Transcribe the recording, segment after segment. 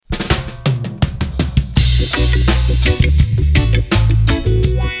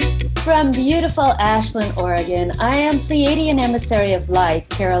From beautiful Ashland, Oregon, I am Pleiadian Emissary of Light,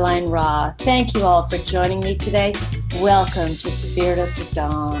 Caroline Raw. Thank you all for joining me today. Welcome to Spirit of the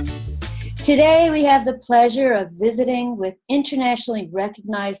Dawn. Today we have the pleasure of visiting with internationally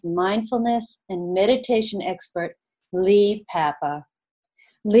recognized mindfulness and meditation expert, Lee Papa.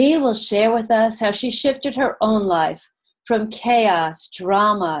 Lee will share with us how she shifted her own life from chaos,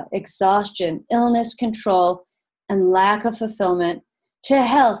 drama, exhaustion, illness, control, and lack of fulfillment to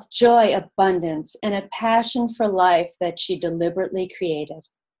health, joy, abundance, and a passion for life that she deliberately created.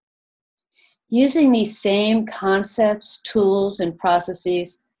 Using these same concepts, tools, and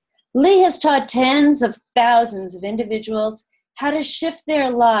processes, Lee has taught tens of thousands of individuals how to shift their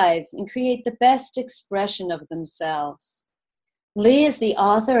lives and create the best expression of themselves. Lee is the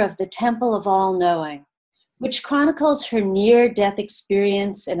author of The Temple of All Knowing, which chronicles her near-death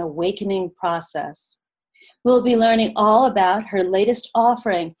experience and awakening process. We'll be learning all about her latest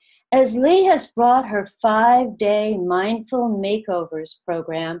offering as Lee has brought her 5-day Mindful Makeovers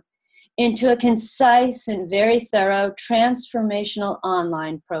program into a concise and very thorough transformational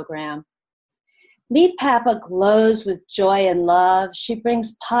online program. Lee Papa glows with joy and love. She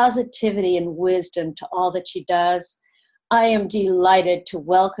brings positivity and wisdom to all that she does. I am delighted to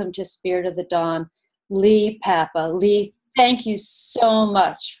welcome to Spirit of the Dawn, Lee Papa. Lee, thank you so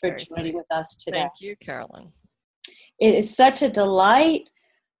much for joining with us today. Thank you, Carolyn. It is such a delight.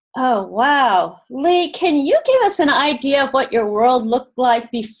 Oh, wow. Lee, can you give us an idea of what your world looked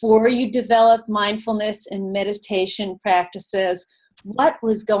like before you developed mindfulness and meditation practices? What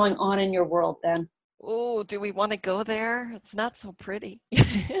was going on in your world then? Oh, do we want to go there? It's not so pretty.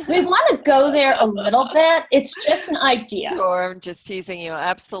 We want to go there a little bit. It's just an idea. Sure, I'm just teasing you.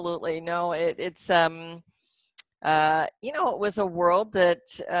 Absolutely. No, it's it was a world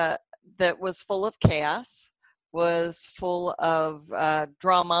that was full of chaos, was full of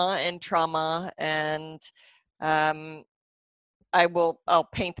drama and trauma, and I'll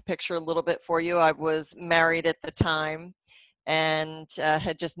paint the picture a little bit for you. I was married at the time and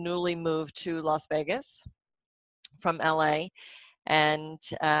had just newly moved to Las Vegas from LA, and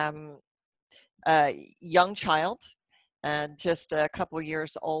a young child, just a couple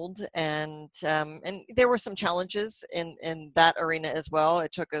years old, and there were some challenges in that arena as well.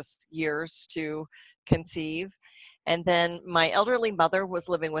 It took us years to conceive. And then my elderly mother was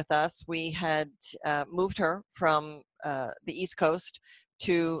living with us. We had moved her from the East Coast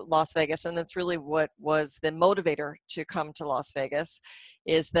to Las Vegas, and that's really what was the motivator to come to Las Vegas,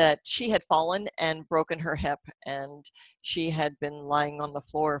 is that she had fallen and broken her hip, and she had been lying on the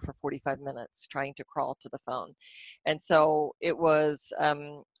floor for 45 minutes trying to crawl to the phone. And so it was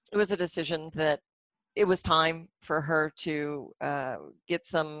a decision that it was time for her to get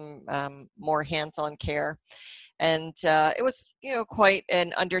some more hands-on care. And it was, quite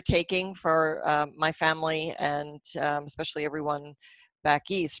an undertaking for my family, and especially everyone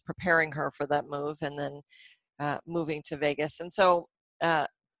back east, preparing her for that move, and then moving to Vegas. And so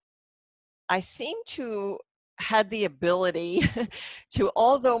I seem to had the ability to,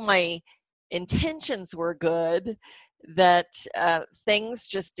 although my intentions were good, that things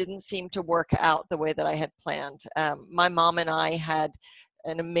just didn't seem to work out the way that I had planned. My mom and I had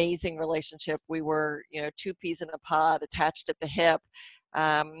an amazing relationship. We were, two peas in a pod, attached at the hip.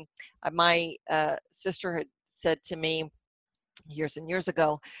 My sister had said to me years and years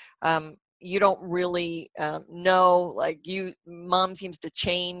ago, you don't really know, like, mom seems to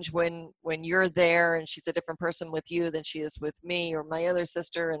change when you're there, and she's a different person with you than she is with me or my other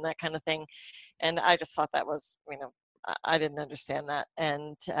sister, and that kind of thing. And I just thought that was, I didn't understand that.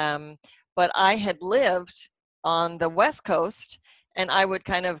 And but I had lived on the West Coast, and I would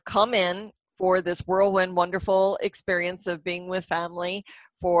kind of come in for this whirlwind, wonderful experience of being with family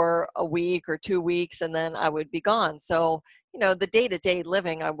for a week or 2 weeks, and then I would be gone. So, the day-to-day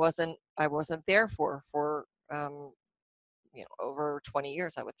living, I wasn't there for over 20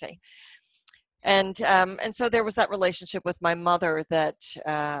 years, I would say. And so there was that relationship with my mother that,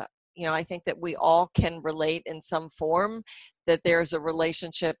 I think that we all can relate in some form, that there's a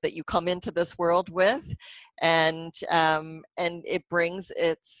relationship that you come into this world with, and it brings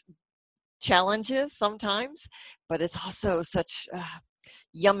its challenges sometimes, but it's also such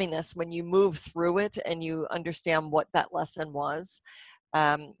yumminess when you move through it and you understand what that lesson was.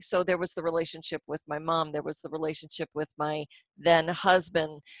 So there was the relationship with my mom. There was the relationship with my then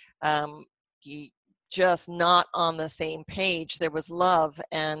husband. He just not on the same page. There was love,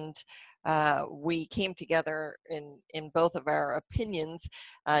 and we came together in both of our opinions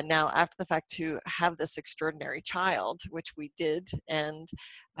now after the fact to have this extraordinary child, which we did. And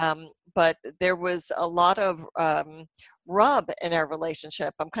but there was a lot of rub in our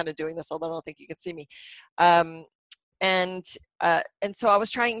relationship. I'm kind of doing this, although I don't think you can see me. Um, and so I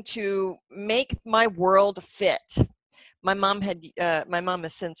was trying to make my world fit. My mom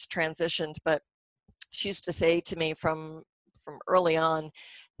has since transitioned, but she used to say to me from early on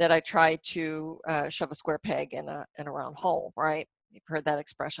that I try to shove a square peg in a round hole, right? You've heard that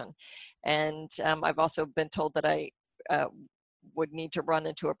expression. And I've also been told that I uh, would need to run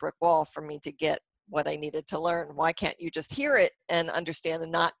into a brick wall for me to get what I needed to learn. Why can't you just hear it and understand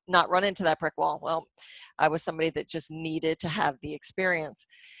and not run into that brick wall? Well, I was somebody that just needed to have the experience.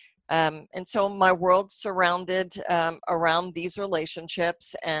 And so my world surrounded around these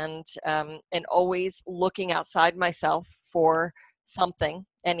relationships and always looking outside myself for something,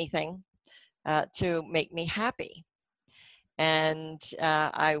 anything, to make me happy. And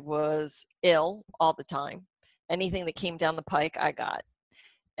I was ill all the time. Anything that came down the pike, I got.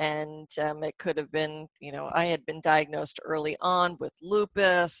 And it could have been, I had been diagnosed early on with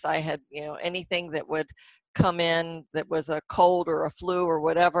lupus. I had, anything that would come in that was a cold or a flu or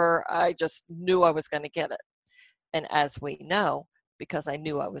whatever, I just knew I was going to get it. And as we know, because I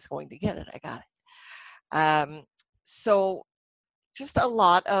knew I was going to get it, I got it. So just a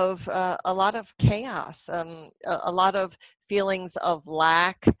lot of chaos, a lot of feelings of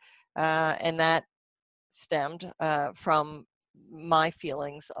lack, and that stemmed from my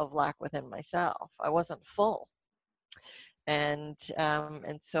feelings of lack within myself. I wasn't full, and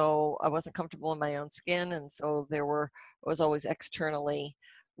so I wasn't comfortable in my own skin, and so I was always externally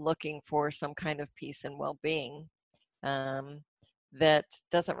looking for some kind of peace and well-being um, that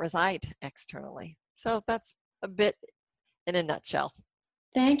doesn't reside externally. So that's a bit in a nutshell.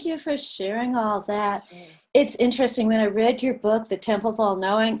 Thank you for sharing all that. Mm. It's interesting. When I read your book, The Temple of All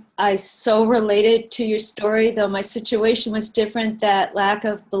Knowing, I so related to your story, though my situation was different. That lack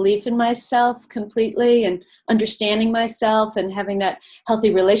of belief in myself completely and understanding myself and having that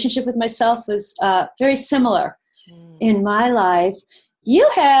healthy relationship with myself was very similar Mm. in my life. You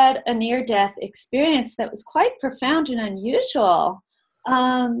had a near-death experience that was quite profound and unusual.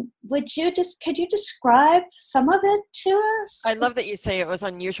 Could you describe some of it to us? I love that you say it was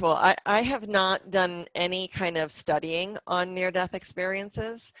unusual. I have not done any kind of studying on near-death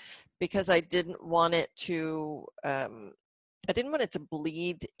experiences because I didn't want it to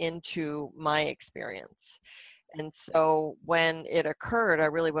bleed into my experience. And so when it occurred, I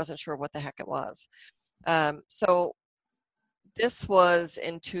really wasn't sure what the heck it was. So this was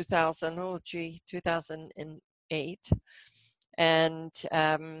in 2008. And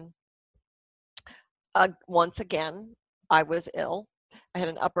once again, I was ill. I had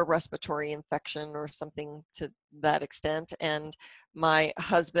an upper respiratory infection or something to that extent. And my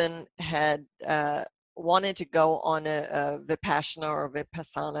husband had wanted to go on a Vipassana or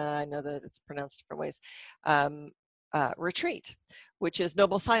Vipassana, I know that it's pronounced different ways, retreat, which is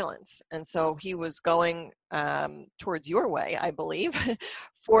noble silence. And so he was going towards your way, I believe,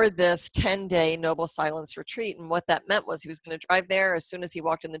 for this 10-day noble silence retreat. And what that meant was he was going to drive there. As soon as he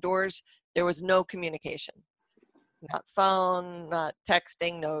walked in the doors, there was no communication, not phone, not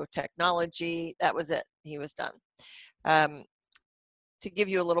texting, no technology. That was it. He was done. To give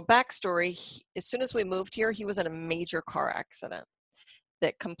you a little backstory, as soon as we moved here, he was in a major car accident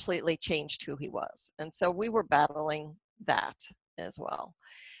that completely changed who he was. And so we were battling that as well.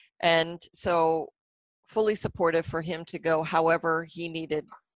 And so fully supportive for him to go however he needed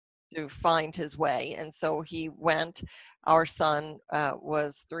to find his way. And so he went. Our son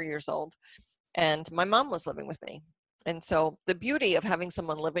was 3 years old, and my mom was living with me. And so the beauty of having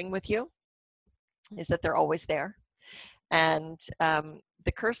someone living with you is that they're always there. And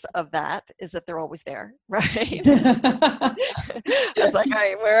the curse of that is that they're always there, right? It's like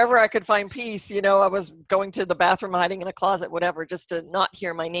wherever I could find peace, I was going to the bathroom, hiding in a closet, whatever, just to not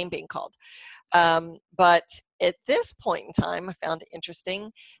hear my name being called. But at this point in time, I found it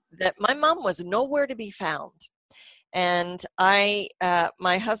interesting that my mom was nowhere to be found. And my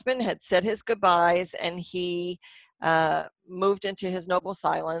husband had said his goodbyes, and he moved into his noble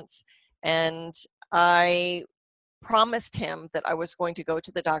silence. And I promised him that I was going to go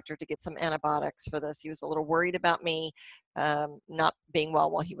to the doctor to get some antibiotics for this. He was a little worried about me not being well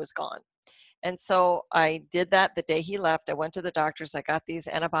while he was gone. And so I did that the day he left. I went to the doctors. I got these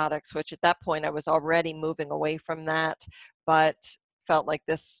antibiotics, which at that point I was already moving away from that, but felt like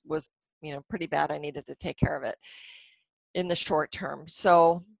this was, pretty bad. I needed to take care of it in the short term.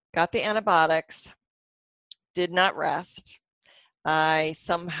 So got the antibiotics, did not rest. I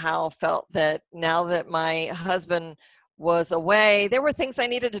somehow felt that now that my husband was away, there were things I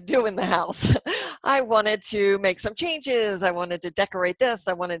needed to do in the house. I wanted to make some changes. I wanted to decorate this.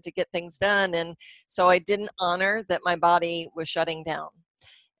 I wanted to get things done. And so I didn't honor that my body was shutting down.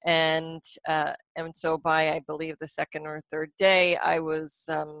 And so by, I believe, the second or third day, I was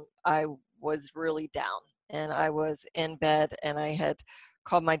really down, and I was in bed, and I had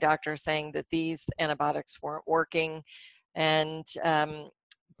called my doctor saying that these antibiotics weren't working. And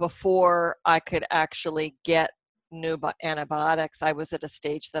before I could actually get new antibiotics, I was at a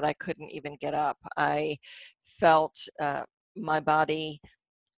stage that I couldn't even get up. I felt my body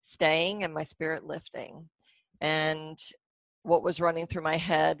staying and my spirit lifting. And what was running through my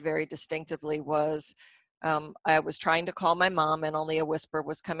head very distinctively was I was trying to call my mom, and only a whisper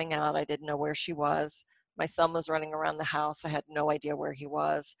was coming out. I didn't know where she was. My son was running around the house. I had no idea where he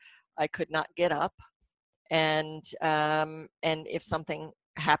was. I could not get up. And if something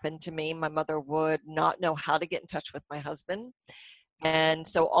happened to me, my mother would not know how to get in touch with my husband. And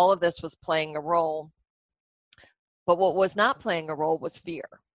so all of this was playing a role. But what was not playing a role was fear.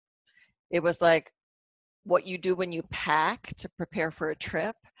 It was like what you do when you pack to prepare for a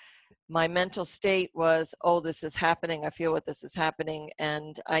trip. My mental state was, oh, this is happening. I feel what this is happening,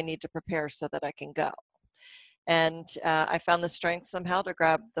 and I need to prepare so that I can go. And I found the strength somehow to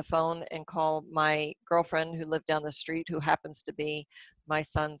grab the phone and call my girlfriend who lived down the street, who happens to be my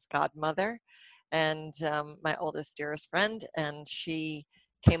son's godmother and my oldest, dearest friend. And she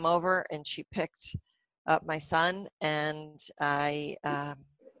came over and she picked up my son. And I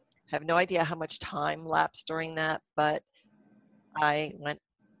have no idea how much time lapsed during that, but I went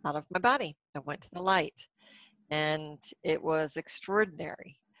out of my body. I went to the light. And it was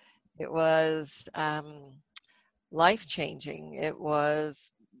extraordinary. It was life-changing. It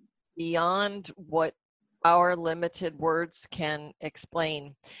was beyond what our limited words can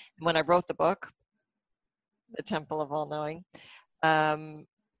explain. When I wrote the book, The Temple of All Knowing,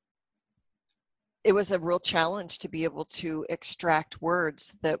 it was a real challenge to be able to extract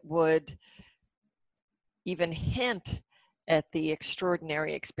words that would even hint at the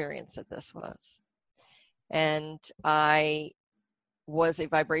extraordinary experience that this was. And I was a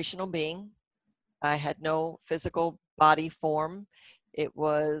vibrational being. I had no physical body form. It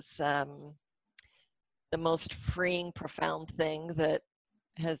was the most freeing, profound thing that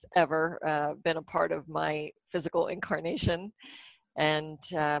has ever been a part of my physical incarnation. And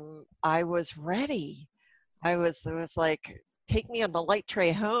I was ready. It was like, take me on the light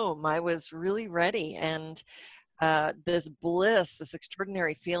tray home. I was really ready. And this bliss, this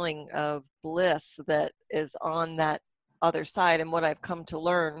extraordinary feeling of bliss that is on that other side. And what I've come to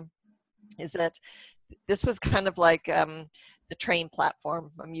learn is that this was kind of like the train platform.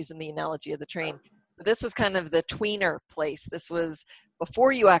 I'm using the analogy of the train. This was kind of the tweener place. This was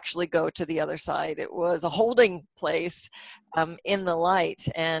before you actually go to the other side. It was a holding place in the light.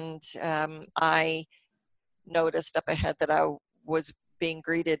 And I noticed up ahead that I was being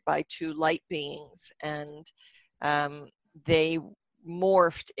greeted by two light beings, and they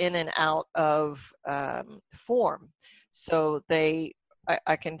morphed in and out of form. So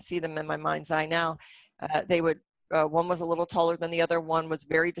I can see them in my mind's eye now. They would, one was a little taller than the other, one was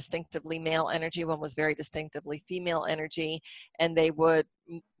very distinctively male energy, one was very distinctively female energy, and they would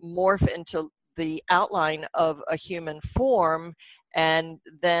morph into the outline of a human form, and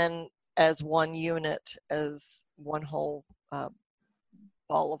then as one unit, as one whole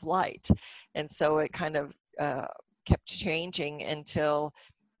ball of light. And so it kind of kept changing until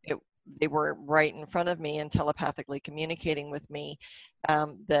they were right in front of me and telepathically communicating with me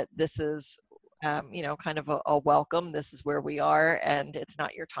that this is, kind of a welcome. This is where we are, and it's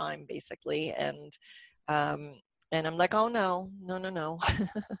not your time, basically. And I'm like, oh no.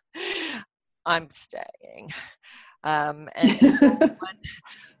 I'm staying. And so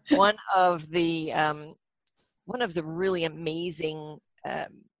one of the really amazing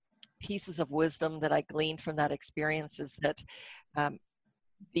pieces of wisdom that I gleaned from that experience is that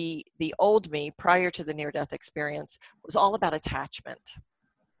the old me prior to the near-death experience was all about attachment.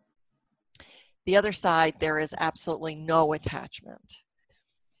 The other side, there is absolutely no attachment.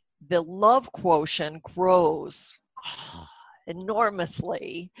 The love quotient grows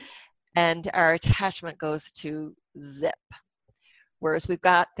enormously, and our attachment goes to zip. Whereas we've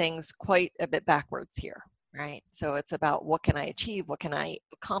got things quite a bit backwards here, right? So it's about, what can I achieve? What can I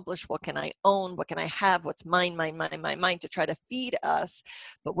accomplish? What can I own? What can I have? What's mine, to try to feed us.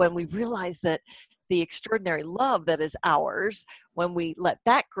 But when we realize that the extraordinary love that is ours, when we let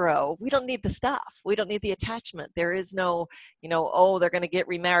that grow, we don't need the stuff. We don't need the attachment. There is no, oh, they're going to get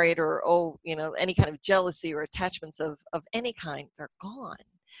remarried, or, oh, any kind of jealousy or attachments of any kind. They're gone.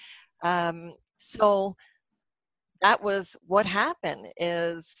 So that was what happened,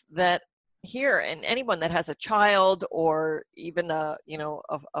 is that here, and anyone that has a child, or even a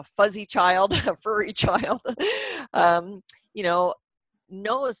fuzzy child, a furry child, you know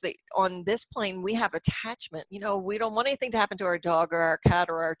knows that on this plane we have attachment. We don't want anything to happen to our dog or our cat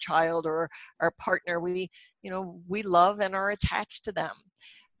or our child or our partner. We love and are attached to them.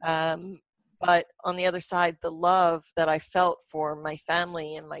 But on the other side, the love that I felt for my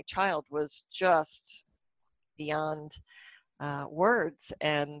family and my child was just beyond words.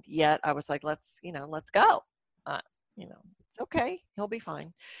 And yet I was like, let's go. It's okay. He'll be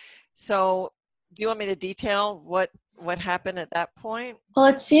fine. So do you want me to detail what happened at that point? Well,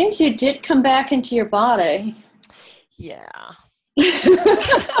 it seems you did come back into your body. Yeah.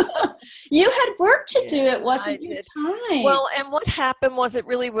 You had work to do. It wasn't your time. Well, and what happened was, it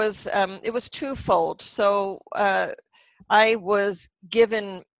really was, it was twofold. So I was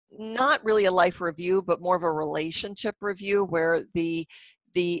given not really a life review, but more of a relationship review, where the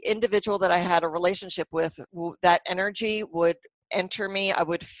individual that I had a relationship with, that energy would enter me. I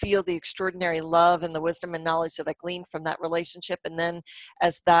would feel the extraordinary love and the wisdom and knowledge that I gleaned from that relationship. And then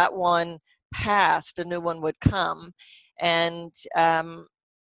as that one passed, a new one would come. And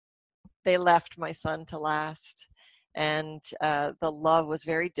they left my son to last. And the love was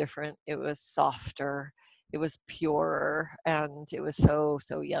very different. It was softer. It was purer, and it was so,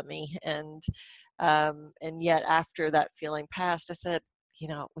 so yummy. And yet after that feeling passed, I said,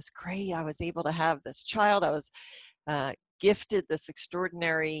 it was great. I was able to have this child. I was gifted this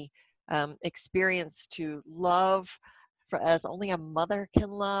extraordinary experience to love as only a mother can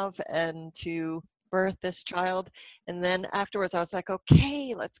love, and to birth this child. And then afterwards I was like,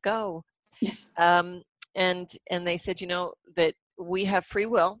 okay, let's go. And they said, that we have free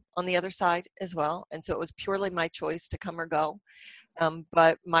will on the other side as well. And so it was purely my choice to come or go.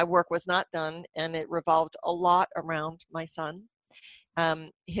 But my work was not done, and it revolved a lot around my son.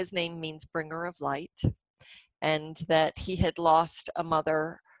 His name means bringer of light, and that he had lost a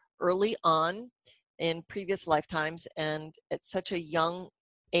mother early on in previous lifetimes. And at such a young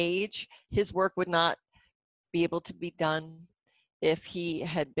age, his work would not be able to be done if he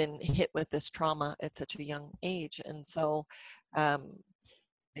had been hit with this trauma at such a young age. And so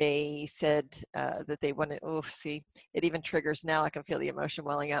they said that they wanted, see, it even triggers now. I can feel the emotion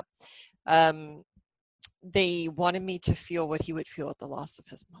welling up. They wanted me to feel what he would feel at the loss of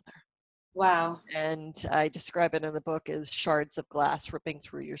his mother. Wow. And I describe it in the book as shards of glass ripping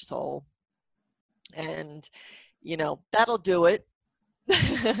through your soul. And, that'll do it.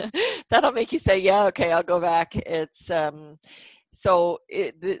 That'll make you say, yeah, okay, I'll go back. It's so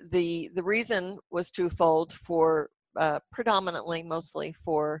the reason was twofold, for predominantly, mostly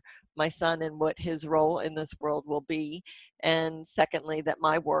for my son and what his role in this world will be. And secondly, that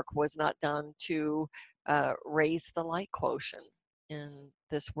my work was not done to raise the light quotient in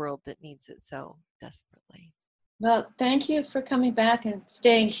this world that needs it so desperately. Well, thank you for coming back and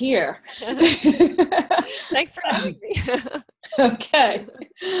staying here. Thanks for having me. Okay.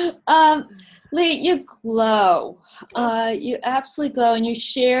 Lee, you glow. You absolutely glow, and you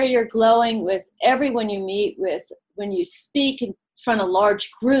share your glowing with everyone you meet with. When you speak in front of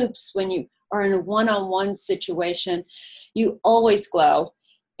large groups, when you are in a one-on-one situation, you always glow.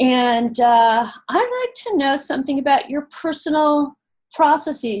 And I'd like to know something about your personal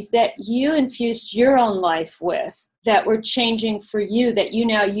processes that you infused your own life with, that were changing for you, that you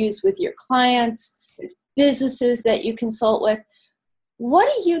now use with your clients, with businesses that you consult with.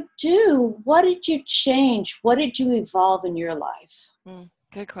 What do you do? What did you change? What did you evolve in your life?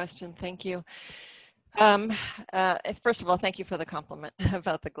 Good question. Thank you. First of all, thank you for the compliment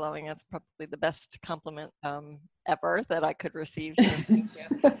about the glowing. That's probably the best compliment ever that I could receive. So thank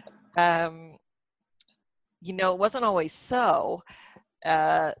you. It wasn't always so.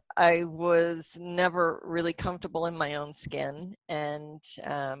 I was never really comfortable in my own skin, and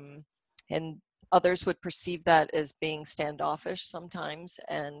others would perceive that as being standoffish sometimes.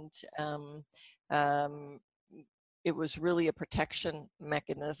 And it was really a protection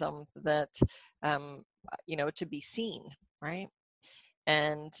mechanism that, to be seen, right?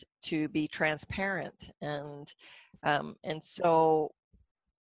 And to be transparent. And so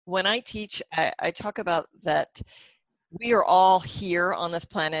when I teach, I talk about that we are all here on this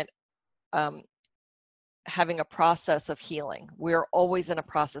planet having a process of healing. We're always in a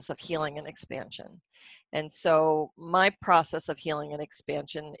process of healing and expansion. And so my process of healing and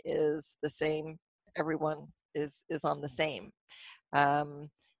expansion is the same everyone is on the same.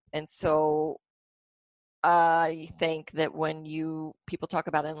 And so I think that when people talk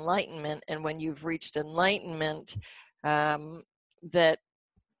about enlightenment, and when you've reached enlightenment, that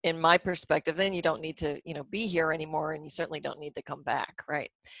in my perspective, then you don't need to, be here anymore, and you certainly don't need to come back,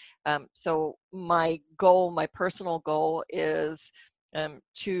 right? So my personal goal is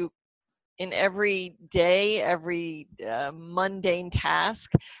to, in every day, every mundane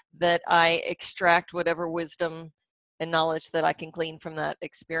task, that I extract whatever wisdom and knowledge that I can glean from that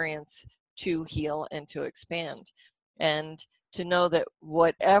experience to heal and to expand. And to know that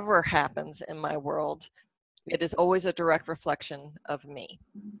whatever happens in my world, it is always a direct reflection of me.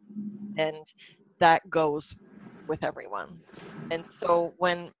 And that goes with everyone. And so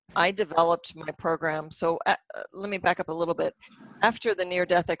when I developed my program, let me back up a little bit. After the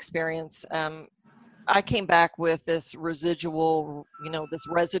near-death experience, I came back with this residual, this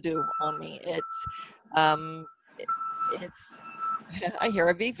residue on me. It's I hear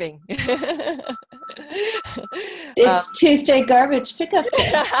a beeping. It's Tuesday garbage pickup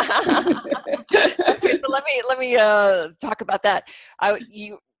day. That's right. So let me talk about that.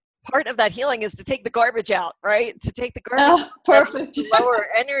 Part of that healing is to take the garbage out, right? To take the garbage out, perfect. lower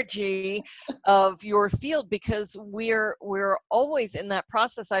energy of your field, because we're always in that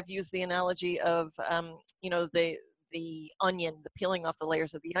process. I've used the analogy of the onion, the peeling off the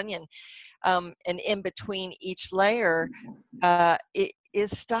layers of the onion, and in between each layer, it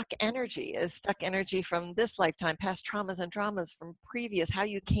is stuck energy from this lifetime, past traumas and dramas from previous, how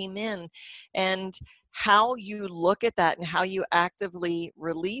you came in, and how you look at that and how you actively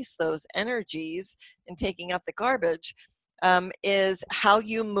release those energies and taking out the garbage is how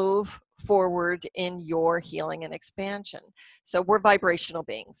you move forward in your healing and expansion. So we're vibrational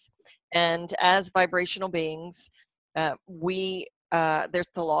beings, and as vibrational beings, there's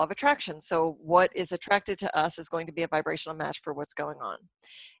the law of attraction. So what is attracted to us is going to be a vibrational match for what's going on.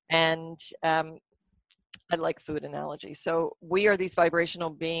 And I like food analogy. So we are these vibrational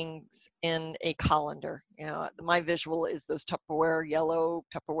beings in a colander. My visual is those yellow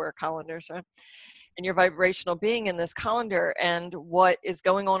Tupperware colanders, right? And you're a vibrational being in this colander, and what is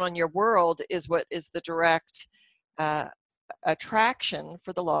going on your world is what is the direct attraction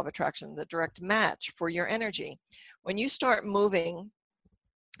for the law of attraction, the direct match for your energy. When you start moving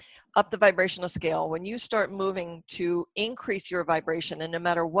up the vibrational scale, when you start moving to increase your vibration, and no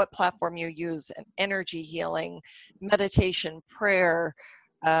matter what platform you use, an energy healing, meditation, prayer,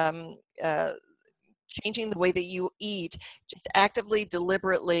 changing the way that you eat, just actively,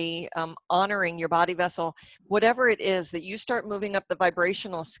 deliberately honoring your body vessel, whatever it is that you start moving up the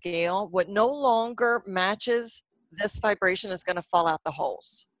vibrational scale, what no longer matches this vibration is going to fall out the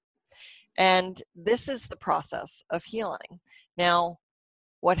holes. And this is the process of healing. Now,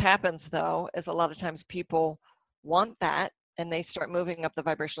 what happens though is a lot of times people want that, and they start moving up the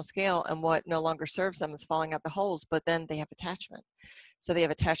vibrational scale, and what no longer serves them is falling out the holes, but then they have attachment. So they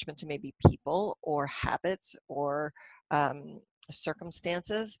have attachment to maybe people or habits or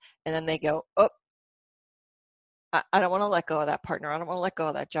circumstances, and then they go, oh, I don't want to let go of that partner. I don't want to let go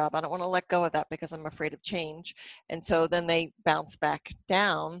of that job. I don't want to let go of that because I'm afraid of change. And so then they bounce back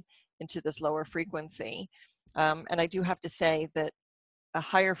down into this lower frequency. And I do have to say that a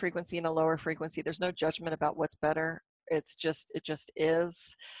higher frequency and a lower frequency, there's no judgment about what's better. It just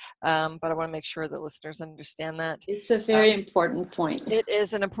is. But I want to make sure that listeners understand that. It's a very important point. It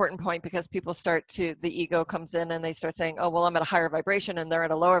is an important point, because people the ego comes in and they start saying, oh, well, I'm at a higher vibration and they're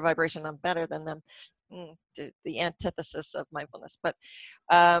at a lower vibration, I'm better than them. The antithesis of mindfulness. But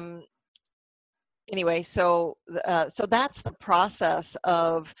anyway, so that's the process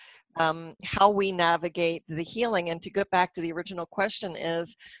of how we navigate the healing. And to get back to the original question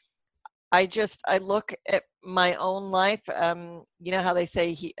is, I look at my own life. You know how they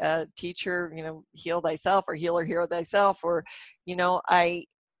say, teacher, heal thyself, or healer, heal thyself, or, I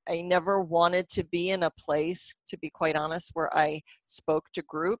never wanted to be in a place, to be quite honest, where I spoke to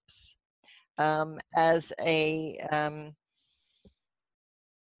groups as a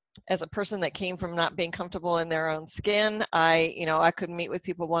person that came from not being comfortable in their own skin. I could meet with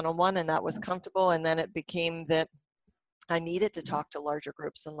people one-on-one, and that was comfortable. And then it became that I needed to talk to larger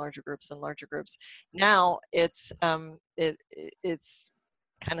groups and larger groups and larger groups. Now it's kind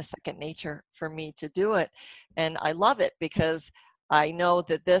of second nature for me to do it. And I love it, because I know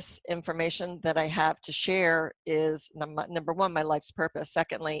that this information that I have to share is, number one, my life's purpose.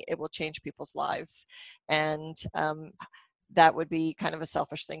 Secondly, it will change people's lives. And that would be kind of a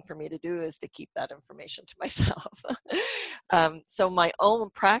selfish thing for me to do, is to keep that information to myself. So my own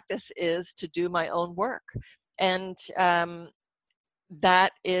practice is to do my own work. And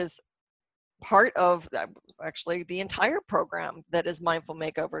that is part of actually the entire program that is Mindful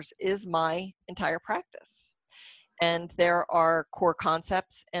Makeovers is my entire practice. And there are core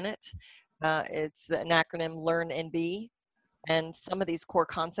concepts in it. It's an acronym Learn and Be. And some of these core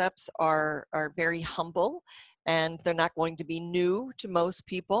concepts are very humble, and they're not going to be new to most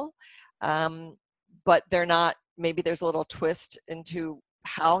people. But they're not, maybe there's a little twist into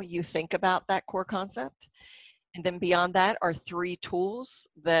how you think about that core concept. And then beyond that are 3 tools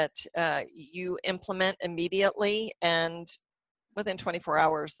that you implement immediately, and within 24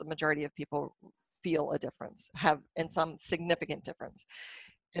 hours, the majority of people feel a difference, have in some significant difference.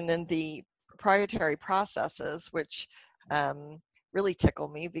 And then the proprietary processes, which really tickle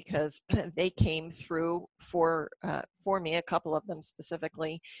me because they came through for me, a couple of them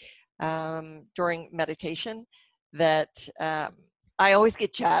specifically, during meditation, that I always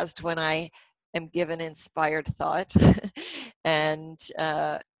get jazzed when I am given inspired thought and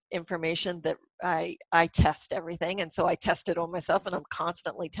information that I test everything. And so I test it on myself, and I'm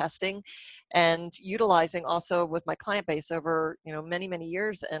constantly testing and utilizing also with my client base over, many, many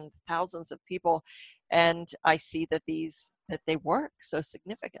years and thousands of people. And I see that they work so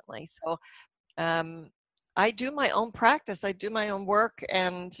significantly. So I do my own practice, I do my own work,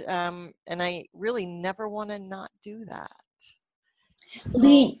 and I really never want to not do that. So,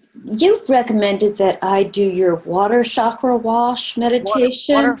 Lee, you recommended that I do your water chakra wash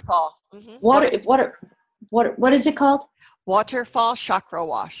meditation. Waterfall. Mm-hmm. What is it called? Waterfall chakra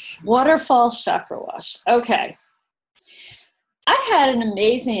wash. Waterfall chakra wash. Okay. I had an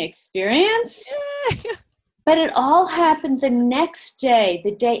amazing experience, but it all happened the next day,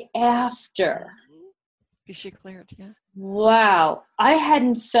 the day after. She cleared, yeah. Wow. I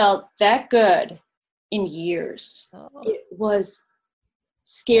hadn't felt that good in years. Oh. It was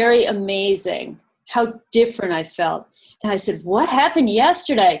scary, amazing how different I felt. And I said, what happened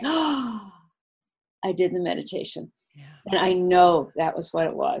yesterday? I did the meditation. Yeah. And I know that was what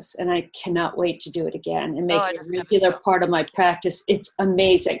it was. And I cannot wait to do it again and make it a regular part of my practice. It's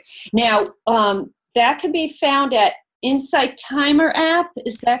amazing. Now, that can be found at Insight Timer app.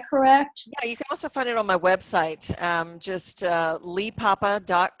 Is that correct? Yeah, you can also find it on my website, just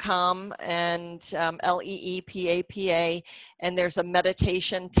leepapa.com and LEEPAPA. And there's a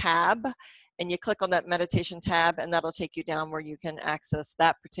meditation tab. And you click on that meditation tab, and that'll take you down where you can access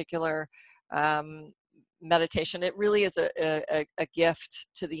that particular meditation. It really is a gift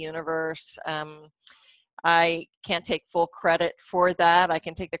to the universe. I can't take full credit for that. I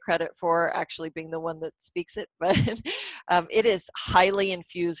can take the credit for actually being the one that speaks it, but it is highly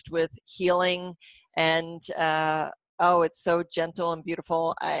infused with healing, and it's so gentle and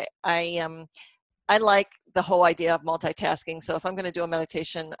beautiful. I like the whole idea of multitasking. So if I'm going to do a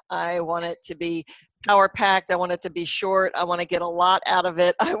meditation, I want it to be power packed. I want it to be short. I want to get a lot out of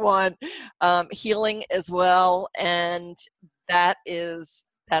it. I want healing as well, and that's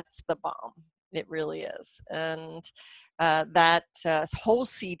the bomb. It really is. And that whole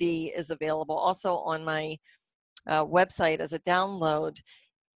CD is available also on my website as a download.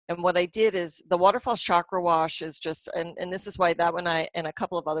 And what I did is the Waterfall Chakra Wash is just, and this is why that one and a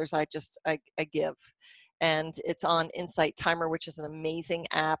couple of others I give. And it's on Insight Timer, which is an amazing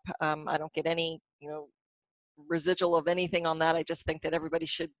app. I don't get any, residual of anything on that. I just think that everybody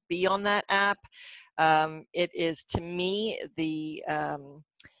should be on that app. It is, to me, the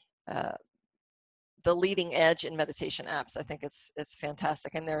leading edge in meditation apps. I think it's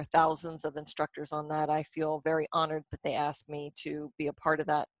fantastic. And there are thousands of instructors on that. I feel very honored that they asked me to be a part of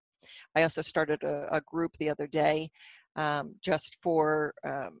that. I also started a group the other day just for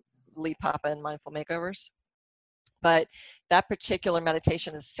Lee Papa and Mindful Makeovers. But that particular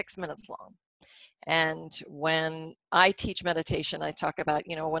meditation is 6 minutes long. And when I teach meditation, I talk about,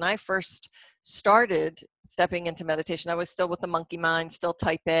 when I first started stepping into meditation, I was still with the monkey mind, still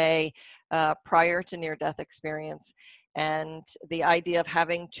type A, prior to near-death experience. And the idea of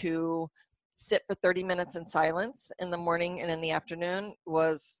having to sit for 30 minutes in silence in the morning and in the afternoon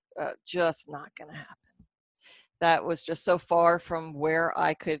was just not going to happen. That was just so far from where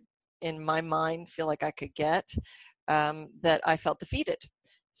I could, in my mind, feel like I could get, that I felt defeated.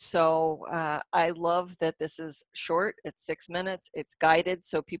 So I love that this is short. It's 6 minutes. It's guided,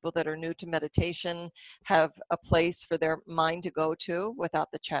 so people that are new to meditation have a place for their mind to go to without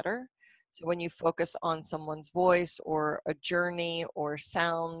the chatter. So when you focus on someone's voice or a journey or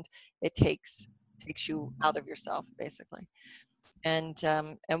sound, it takes you out of yourself, basically. And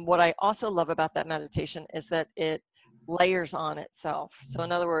what I also love about that meditation is that it layers on itself. So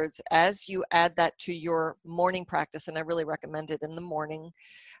in other words, as you add that to your morning practice, and I really recommend it in the morning,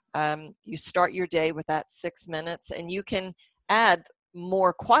 you start your day with that 6 minutes, and you can add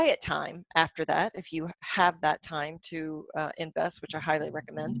more quiet time after that, if you have that time to invest, which I highly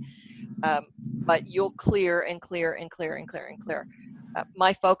recommend. But you'll clear and clear and clear and clear and clear.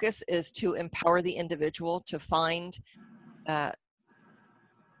 My focus is to empower the individual to find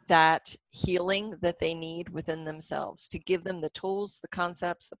that healing that they need within themselves, to give them the tools, the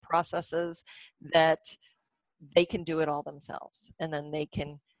concepts, the processes that they can do it all themselves. And then they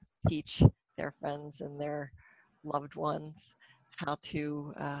can teach their friends and their loved ones how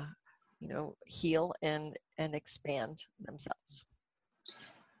to, heal and expand themselves.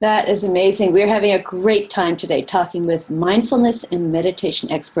 That is amazing. We're having a great time today talking with mindfulness and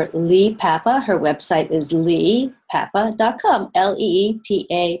meditation expert Lee Papa. Her website is leepapa.com,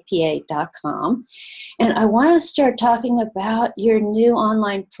 leepapa.com. And I want to start talking about your new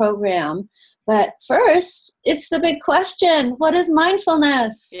online program. But first, it's the big question. What is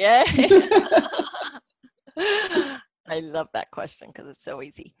mindfulness? Yeah. I love that question because it's so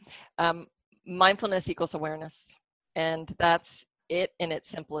easy. Mindfulness equals awareness. And that's it in its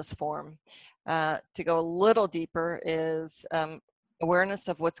simplest form. To go a little deeper is awareness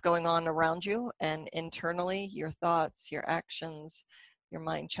of what's going on around you and internally, your thoughts, your actions, your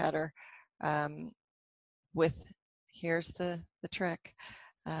mind chatter. Here's the trick,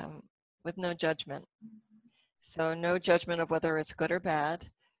 with no judgment. So no judgment of whether it's good or bad,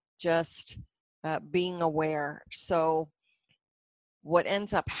 just being aware. So what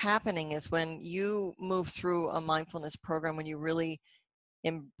ends up happening is when you move through a mindfulness program, when you really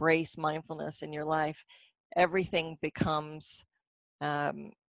embrace mindfulness in your life, everything becomes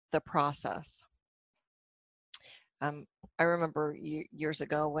the process. I remember years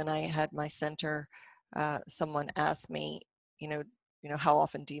ago when I had my center, someone asked me, how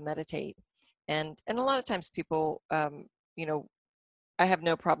often do you meditate? And a lot of times people, I have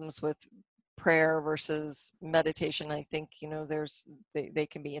no problems with prayer versus meditation. I think, they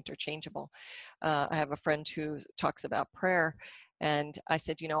can be interchangeable. I have a friend who talks about prayer, and I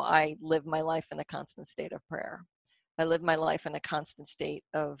said, I live my life in a constant state of prayer. I live my life in a constant state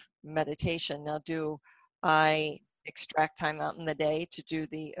of meditation. Now, do I extract time out in the day to do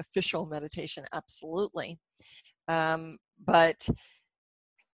the official meditation? Absolutely. But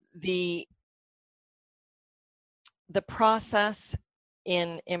the process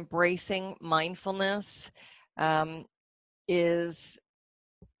in embracing mindfulness is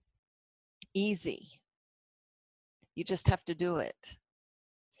easy. You just have to do it.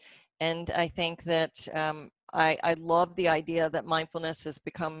 And I think that I love the idea that mindfulness has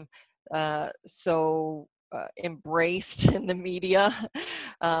become so embraced in the media.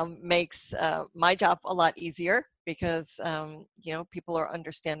 Makes my job a lot easier because people are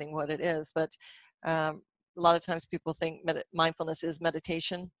understanding what it is. But a lot of times people think mindfulness is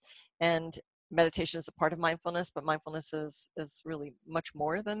meditation, and meditation is a part of mindfulness, but mindfulness is really much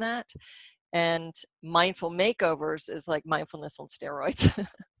more than that. And mindful makeovers is like mindfulness on steroids.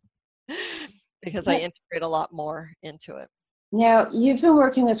 Because I integrate a lot more into it. Now, you've been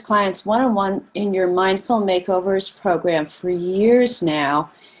working with clients one-on-one in your Mindful Makeovers program for years now,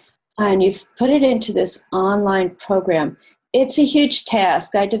 and you've put it into this online program. It's a huge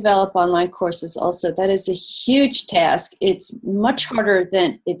task. I develop online courses also. That is a huge task. It's much harder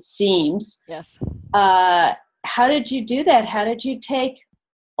than it seems. Yes. How did you do that? How did you take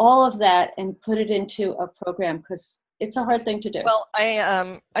all of that and put it into a program? Because it's a hard thing to do. Well,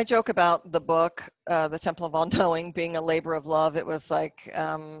 I joke about the book, The Temple of All Knowing, being a labor of love. It was like,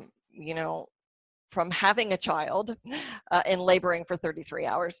 from having a child and laboring for 33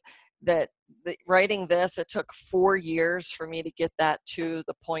 hours, writing this, it took 4 years for me to get that to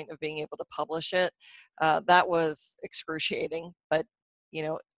the point of being able to publish it. That was excruciating, but,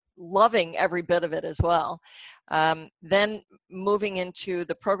 loving every bit of it as well. Then moving into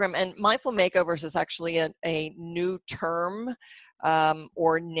the program, and Mindful Makeovers is actually a new term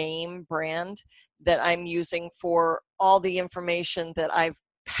or name brand that I'm using for all the information that I've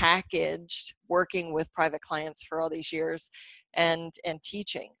packaged working with private clients for all these years and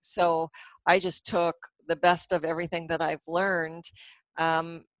teaching. So I just took the best of everything that I've learned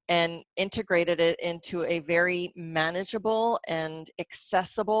and integrated it into a very manageable and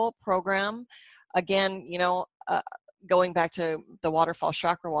accessible program. Again, going back to the waterfall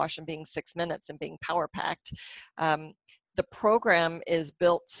chakra wash and being 6 minutes and being power packed, the program is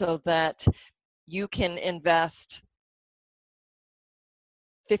built so that you can invest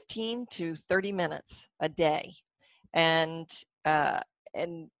 15 to 30 minutes a day and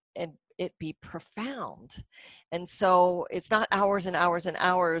it be profound. And so it's not hours and hours and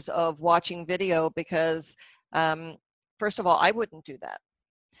hours of watching video because first of all, I wouldn't do that.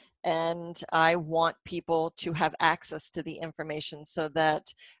 And I want people to have access to the information so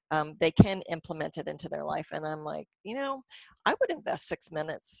that they can implement it into their life. And I'm like, I would invest 6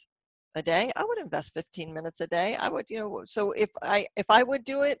 minutes a day. I would invest 15 minutes a day. I would, so if I would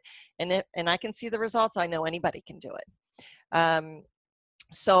do it and I can see the results, I know anybody can do it.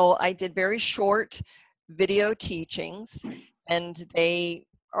 So I did very short video teachings, and they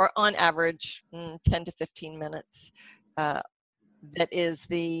are on average 10 to 15 minutes. That is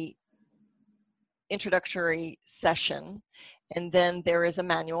the introductory session. And then there is a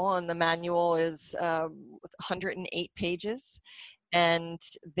manual, and the manual is 108 pages. And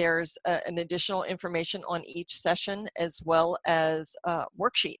there's an additional information on each session, as well as a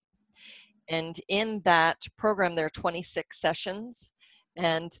worksheet. And in that program, there are 26 sessions,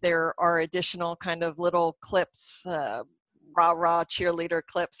 and there are additional kind of little clips, rah-rah cheerleader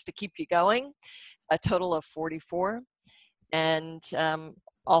clips to keep you going, a total of 44, and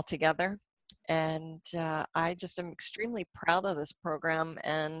all together. And I just am extremely proud of this program.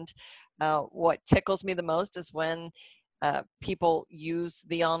 And what tickles me the most is when people use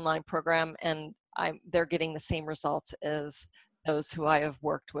the online program and they're getting the same results as those who I have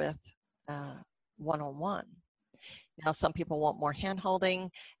worked with one-on-one. Now, some people want more hand-holding,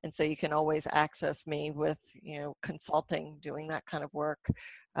 and so you can always access me with, consulting, doing that kind of work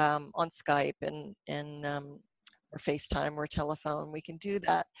on Skype and or FaceTime or telephone. We can do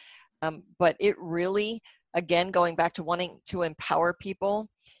that. But it really, again, going back to wanting to empower people,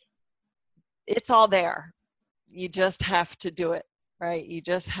 it's all there. You just have to do it, right? You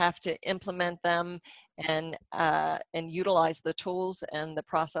just have to implement them and utilize the tools and the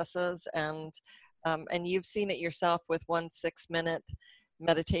processes. And you've seen it yourself with 1 6-minute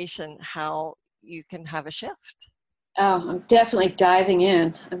meditation, how you can have a shift. Oh, I'm definitely diving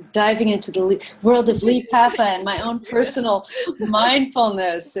in. I'm diving into the world of Lee Papa and my own personal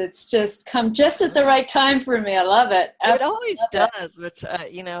mindfulness. It's just come just at the right time for me. I love it. It always does, which,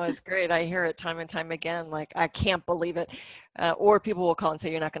 is great. I hear it time and time again, like, I can't believe it. Or people will call and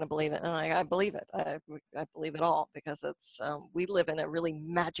say, you're not going to believe it. And I believe it. I believe it all, because it's we live in a really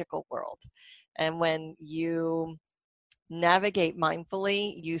magical world. And when you navigate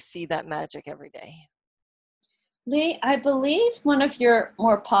mindfully, you see that magic every day. Lee, I believe one of your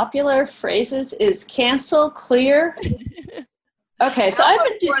more popular phrases is cancel, clear. Okay, so I've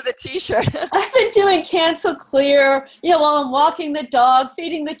been doing cancel, clear, while I'm walking the dog,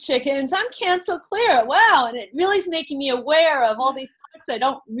 feeding the chickens. I'm cancel, clear. Wow, and it really is making me aware of all these thoughts I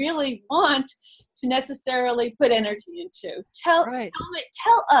don't really want to necessarily put energy into. Tell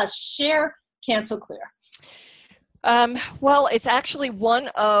us, share cancel, clear. Well, it's actually one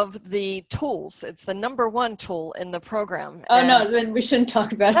of the tools. It's the number one tool in the program. Oh, no, then we shouldn't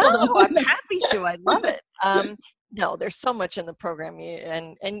talk about it. No, I'm happy to. I love it. No, there's so much in the program,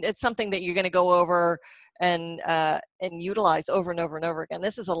 and it's something that you're going to go over and utilize over and over and over again.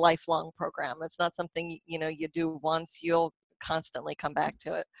 This is a lifelong program. It's not something, you do once, you'll constantly come back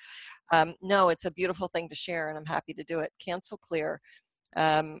to it. No, it's a beautiful thing to share, and I'm happy to do it. Cancel, clear.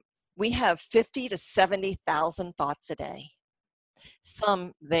 We have 50 to 70,000 thoughts a day.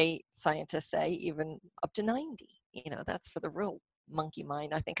 Some, scientists say, even up to 90. That's for the real monkey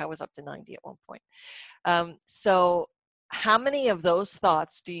mind. I think I was up to 90 at one point. So how many of those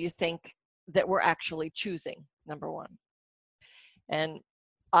thoughts do you think that we're actually choosing, number one? And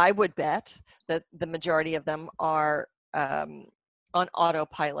I would bet that the majority of them are on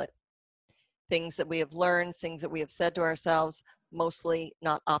autopilot. Things that we have learned, things that we have said to ourselves, mostly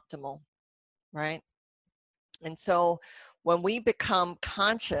not optimal, right? And so when we become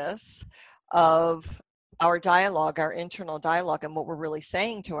conscious of our dialogue, our internal dialogue, and what we're really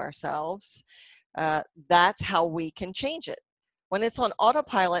saying to ourselves, that's how we can change it. When it's on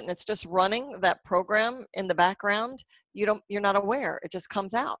autopilot and it's just running that program in the background, you're not aware. It just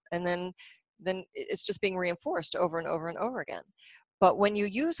comes out, and then it's just being reinforced over and over and over again. But when you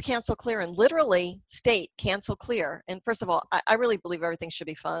use cancel, clear, and literally state cancel, clear, and first of all, I really believe everything should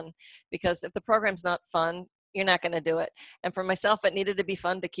be fun, because if the program's not fun, you're not going to do it. And for myself, it needed to be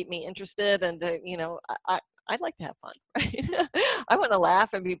fun to keep me interested, and to, I'd like to have fun, right? I want to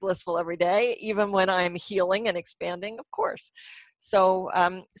laugh and be blissful every day, even when I'm healing and expanding, of course. So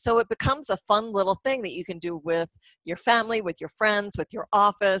it becomes a fun little thing that you can do with your family, with your friends, with your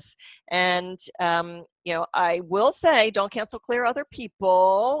office. And, I will say, don't cancel, clear other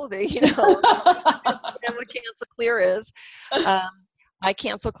people. Understand what cancel, clear is. I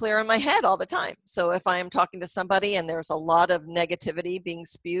cancel, clear in my head all the time. So if I am talking to somebody and there's a lot of negativity being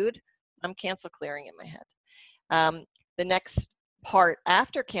spewed, I'm cancel, clearing in my head. The next part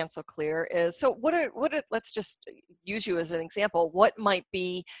after cancel clear is, so let's just use you as an example. What might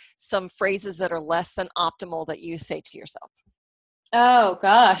be some phrases that are less than optimal that you say to yourself? Oh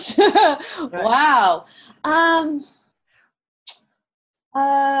gosh. Right. Wow.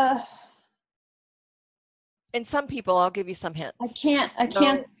 Uh, And some people, I'll give you some I hints. can't, I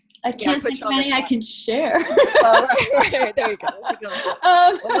can't, So, I yeah, I can't put think you of on the any I spot. can share. Well, right, there you go. Put you on the spot.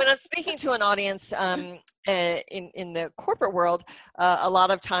 um, Well, when I'm speaking to an audience in the corporate world, a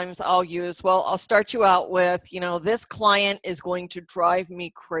lot of times I'll start you out with, this client is going to drive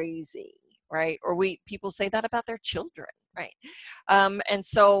me crazy, right? Or people say that about their children, right? And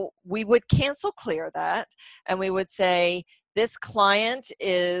so we would cancel clear that, and we would say, this client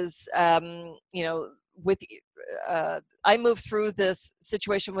is, with I moved through this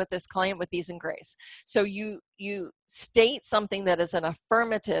situation with this client with ease and grace. So you state something that is an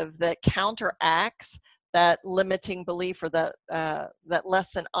affirmative that counteracts that limiting belief or that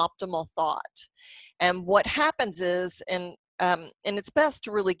less than optimal thought. And what happens is, and it's best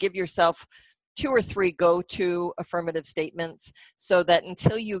to really give yourself 2 or 3 go-to affirmative statements, so that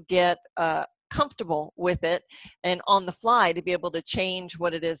until you get comfortable with it and on the fly to be able to change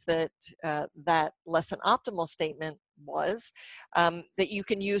what it is that that less than optimal statement was, that you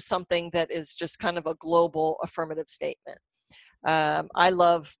can use something that is just kind of a global affirmative statement. I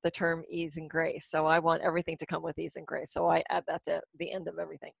love the term ease and grace, so I want everything to come with ease and grace, so I add that to the end of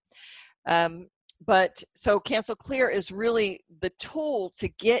everything. But so cancel clear is really the tool to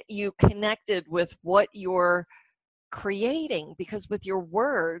get you connected with what you're creating, because with your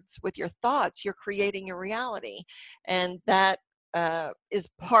words, with your thoughts, you're creating your reality. And that is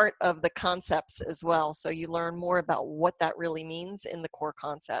part of the concepts as well. So you learn more about what that really means in the core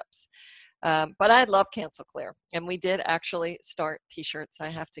concepts. But I love cancel clear. And we did actually start t-shirts. I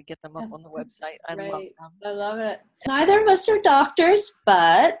have to get them up on the website. I love Great. them. I love it. Neither of us are doctors,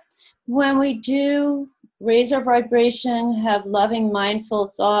 but when we do raise our vibration, have loving, mindful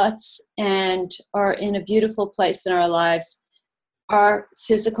thoughts, and are in a beautiful place in our lives, our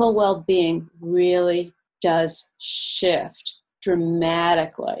physical well-being really does shift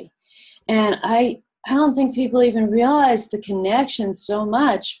dramatically. And I don't think people even realize the connection so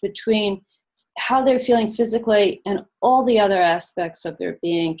much between how they're feeling physically and all the other aspects of their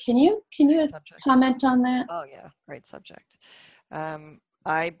being. Can you Subject. comment on that? Oh yeah, great subject.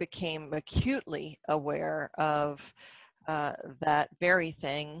 I became acutely aware of that very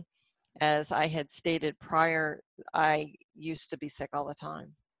thing. As I had stated prior, I used to be sick all the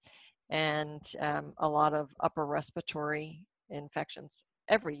time, and a lot of upper respiratory infections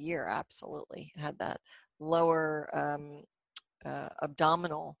every year. Absolutely had that lower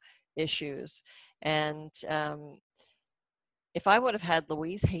abdominal issues, and if I would have had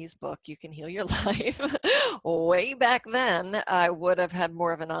Louise Hay's book, You Can Heal Your Life, way back then, I would have had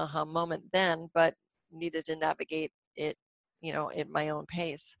more of an aha moment then, but needed to navigate it, at my own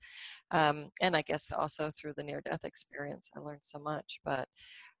pace. And I guess also through the near-death experience, I learned so much. But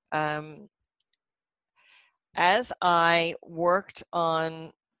um, as I worked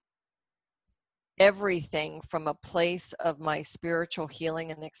on everything from a place of my spiritual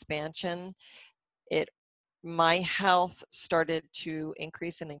healing and expansion, it my health started to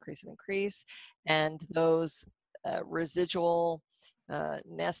increase and increase and increase, and those residual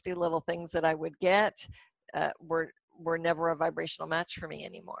nasty little things that I would get were never a vibrational match for me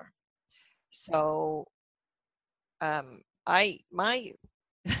anymore. So my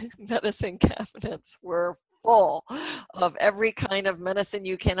medicine cabinets were full of every kind of medicine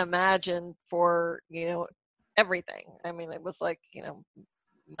you can imagine for everything. I mean, it was like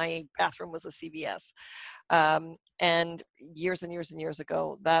my bathroom was a CVS. And years and years and years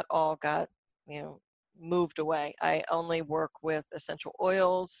ago, that all got, moved away. I only work with essential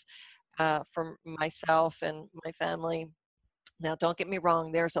oils for myself and my family. Now, don't get me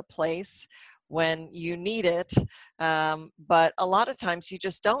wrong, there's a place when you need it, but a lot of times you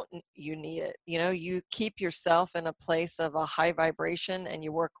just don't, you need it. You keep yourself in a place of a high vibration, and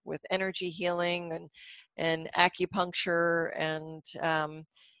you work with energy healing and acupuncture and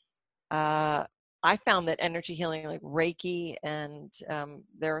I found that energy healing, like Reiki, and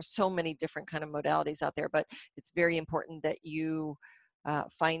there are so many different kind of modalities out there, but it's very important that you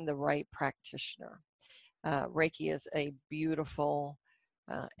find the right practitioner. Reiki is a beautiful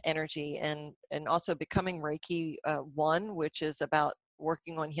energy, and also becoming Reiki 1, which is about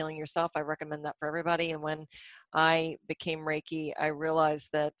working on healing yourself. I recommend that for everybody. And when I became Reiki, I realized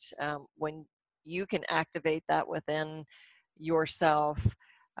that when you can activate that within yourself,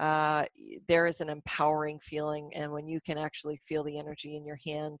 there is an empowering feeling. And when you can actually feel the energy in your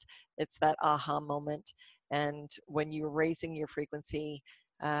hand, it's that aha moment. And when you're raising your frequency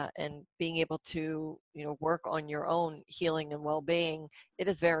and being able to, work on your own healing and well-being, it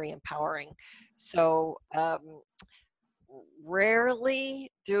is very empowering. So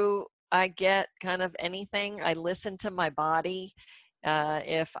rarely do I get kind of anything. I listen to my body.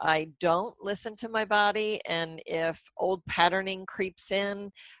 If I don't listen to my body, and if old patterning creeps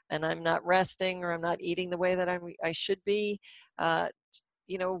in and I'm not resting or I'm not eating the way that I should be, uh,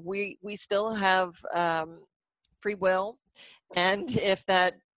 we still have free will. And if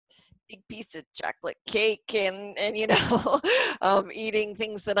that big piece of chocolate cake and eating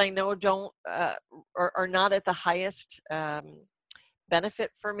things that I know don't are not at the highest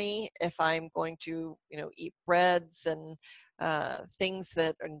benefit for me, if I'm going to eat breads and things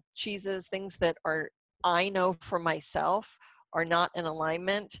that and cheeses, things that are, I know for myself, are not in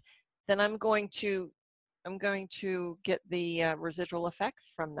alignment, then I'm going to get the residual effect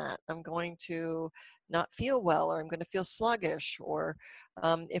from that. I'm going to not feel well, or I'm going to feel sluggish, or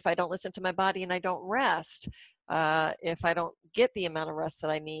if I don't listen to my body and I don't rest, if I don't get the amount of rest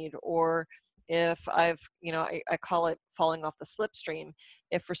that I need, or if I call it falling off the slipstream.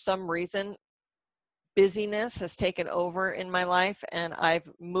 If for some reason busyness has taken over in my life and I've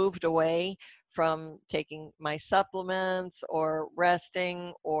moved away from taking my supplements or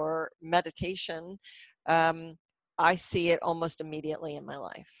resting or meditation, I see it almost immediately in my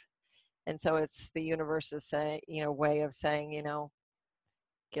life. And so it's the universe's way of saying,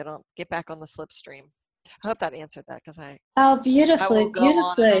 get back on the slipstream. I hope that answered that, because Oh, I beautifully, will go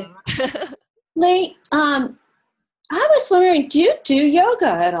on beautifully. and on. Lee, I was wondering, do you do yoga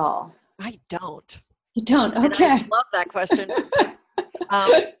at all? I don't. You don't? And I Okay. love that question, because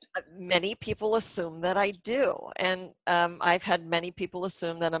um, many people assume that I do. And I've had many people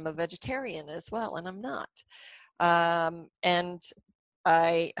assume that I'm a vegetarian as well, and I'm not. And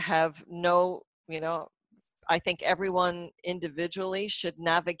I have no, I think everyone individually should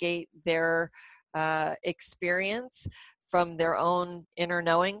navigate their experience from their own inner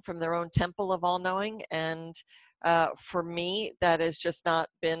knowing, from their own temple of all knowing. And for me, that has just not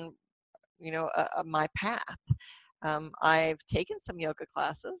been, my path. I've taken some yoga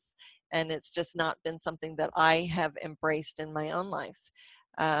classes, and it's just not been something that I have embraced in my own life.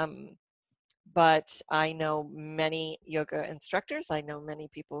 But I know many yoga instructors. I know many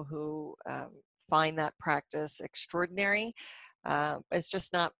people who find that practice extraordinary. It's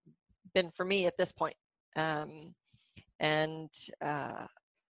just not been for me at this point. And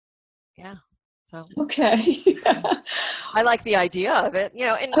yeah, so Okay. I like the idea of it,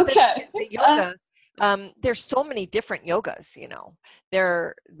 and Okay. the yoga. There's so many different yogas,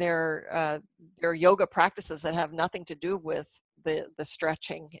 there are yoga practices that have nothing to do with the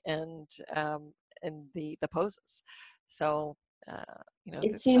stretching and the poses. So It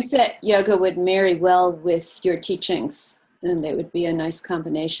it's like seems that yoga would marry well with your teachings, and they would be a nice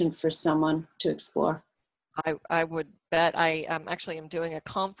combination for someone to explore. I would bet. I actually am doing a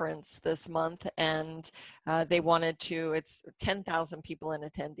conference this month, and they wanted to, it's 10,000 people in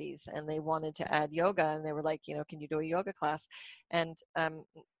attendees, and they wanted to add yoga, and they were like, can you do a yoga class? And I'm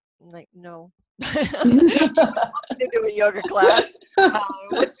like, no. You don't want me to do a yoga class. It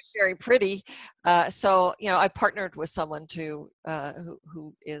wouldn't be very pretty. So, I partnered with someone who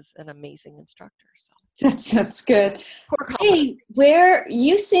is an amazing instructor. So That sounds good. core Hey, competency. where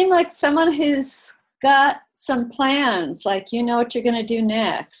you seem like someone who's got some plans, like you know what you're going to do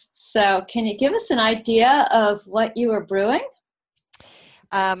next. So, can you give us an idea of what you are brewing?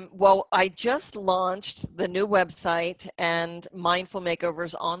 Well, I just launched the new website and Mindful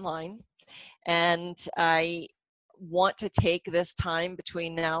Makeovers online, and I want to take this time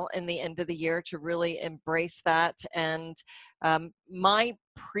between now and the end of the year to really embrace that. And my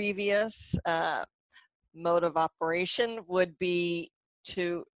previous mode of operation would be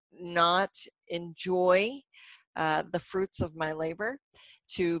to not enjoy the fruits of my labor,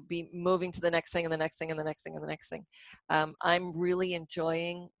 to be moving to the next thing and the next thing and the next thing and the next thing. I'm really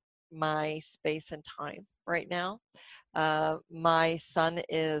enjoying my space and time right now. My son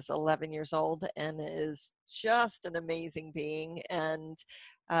is 11 years old and is just an amazing being. And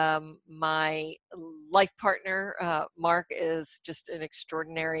my life partner, Mark, is just an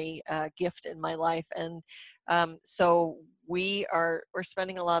extraordinary gift in my life. And so we're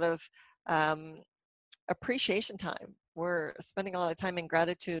spending a lot of appreciation time. We're spending a lot of time in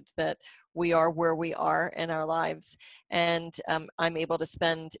gratitude that we are where we are in our lives. And I'm able to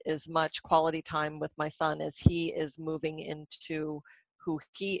spend as much quality time with my son as he is moving into who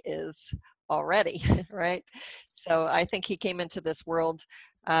he is already, right? So I think he came into this world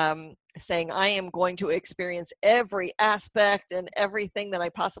saying, I am going to experience every aspect and everything that I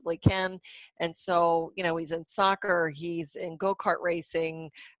possibly can. And so, you know, he's in soccer, he's in go-kart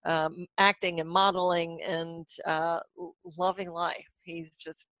racing, acting and modeling, and loving life.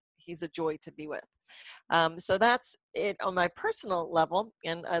 He's a joy to be with. So that's it on my personal level,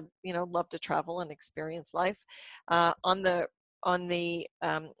 and I, you know, love to travel and experience life. And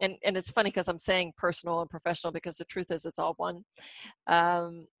it's funny because I'm saying personal and professional because the truth is it's all one.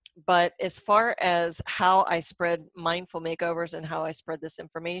 Um, but as far as how I spread mindful makeovers and how I spread this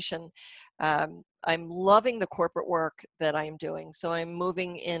information, I'm loving the corporate work that I'm doing. So I'm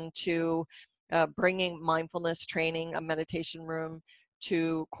moving into bringing mindfulness training, a meditation room,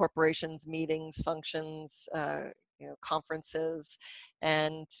 to corporations, meetings, functions, you know, conferences,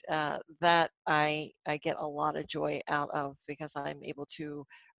 and that I get a lot of joy out of because I'm able to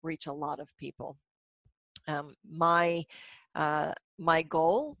reach a lot of people. My my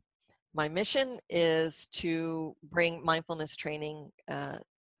goal, my mission is to bring mindfulness training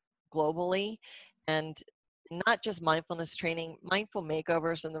globally, and not just mindfulness training, mindful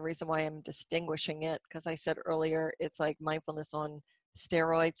makeovers. And the reason why I'm distinguishing it, because I said earlier, it's like mindfulness on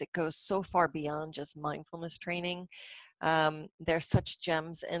steroids. It goes so far beyond just mindfulness training. There's such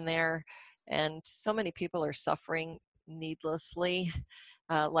gems in there, and so many people are suffering needlessly,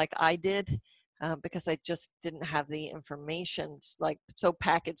 like I did. Because I just didn't have the information like so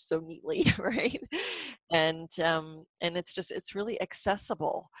packaged so neatly, right? And it's really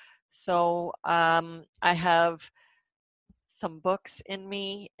accessible. So I have some books in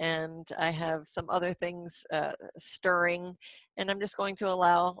me, and I have some other things stirring, and I'm just going to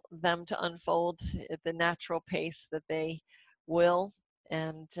allow them to unfold at the natural pace that they will,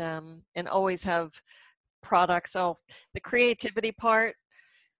 and always have products. So the creativity part,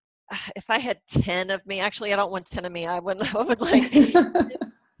 if I had 10 of me, actually I don't want 10 of me, I would like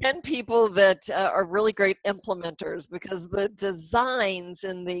 10 people that are really great implementers, because the designs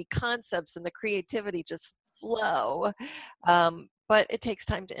and the concepts and the creativity just flow. But it takes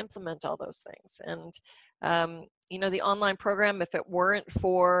time to implement all those things. And, you know, the online program, if it weren't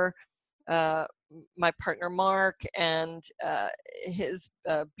for uh, my partner Mark and his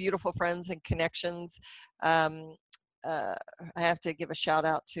beautiful friends and connections, um, uh, I have to give a shout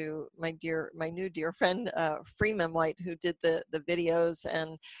out to my new dear friend Freeman White, who did the videos,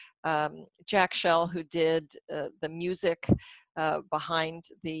 and Jack Shell, who did the music behind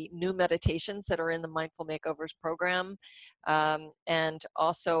the new meditations that are in the Mindful Makeovers program, and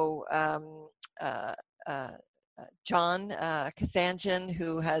also uh, uh, John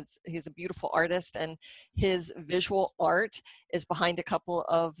Kazanjian, he's a beautiful artist, and his visual art is behind a couple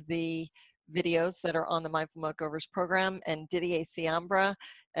of the videos that are on the Mindful Makeovers program. And Didier Siambra,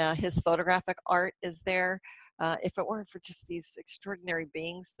 his photographic art is there. If it weren't for just these extraordinary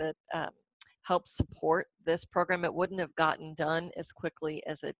beings that help support this program, it wouldn't have gotten done as quickly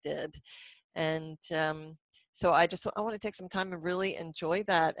as it did. And so I want to take some time and really enjoy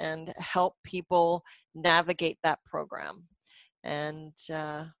that and help people navigate that program. And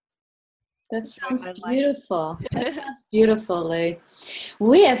that sounds beautiful. That sounds beautiful, Lee.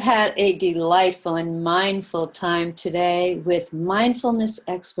 We have had a delightful and mindful time today with mindfulness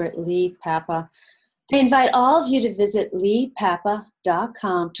expert Lee Papa. I invite all of you to visit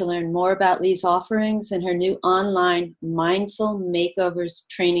leepapa.com to learn more about Lee's offerings and her new online Mindful Makeovers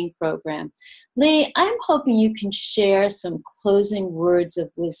training program. Lee, I'm hoping you can share some closing words of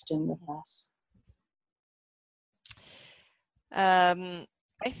wisdom with us.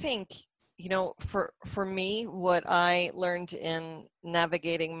 I think, you know, for me, what I learned in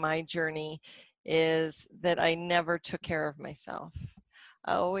navigating my journey is that I never took care of myself.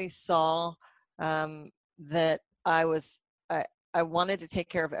 I always saw that I wanted to take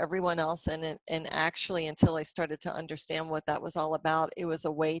care of everyone else, and actually, until I started to understand what that was all about, it was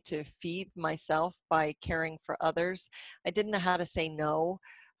a way to feed myself by caring for others. I didn't know how to say no.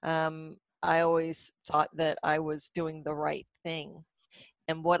 I always thought that I was doing the right thing.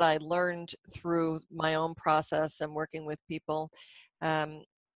 And what I learned through my own process and working with people um,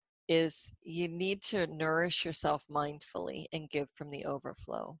 is you need to nourish yourself mindfully and give from the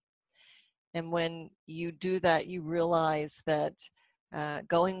overflow. And when you do that, you realize that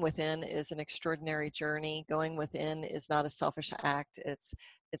going within is an extraordinary journey. Going within is not a selfish act.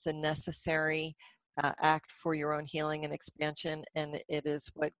 It's a necessary act for your own healing and expansion, and it is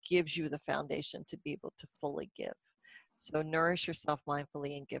what gives you the foundation to be able to fully give. So nourish yourself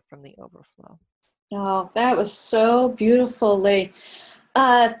mindfully and give from the overflow. Oh, that was so beautiful, Lee.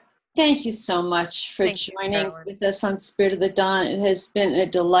 Thank you so much for Thank you, joining Carolyn. with us on Spirit of the Dawn. It has been a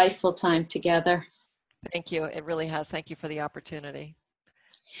delightful time together. Thank you. It really has. Thank you for the opportunity.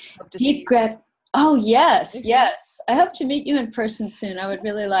 Hope to see Deep you soon. grat. Oh, yes, Mhm. yes. I hope to meet you in person soon. I would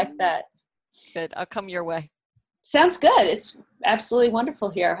really like that. Good. I'll come your way. Sounds good. It's absolutely wonderful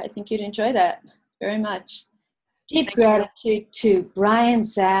here. I think you'd enjoy that very much. Deep Thank you. gratitude to Brian,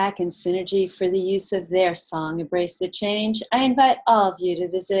 Zach, and Synergy for the use of their song, Embrace the Change. I invite all of you to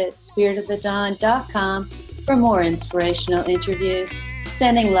visit spiritofthedawn.com for more inspirational interviews.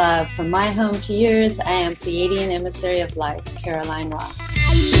 Sending love from my home to yours, I am Pleiadian Emissary of Light, Caroline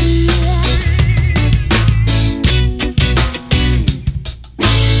Roth.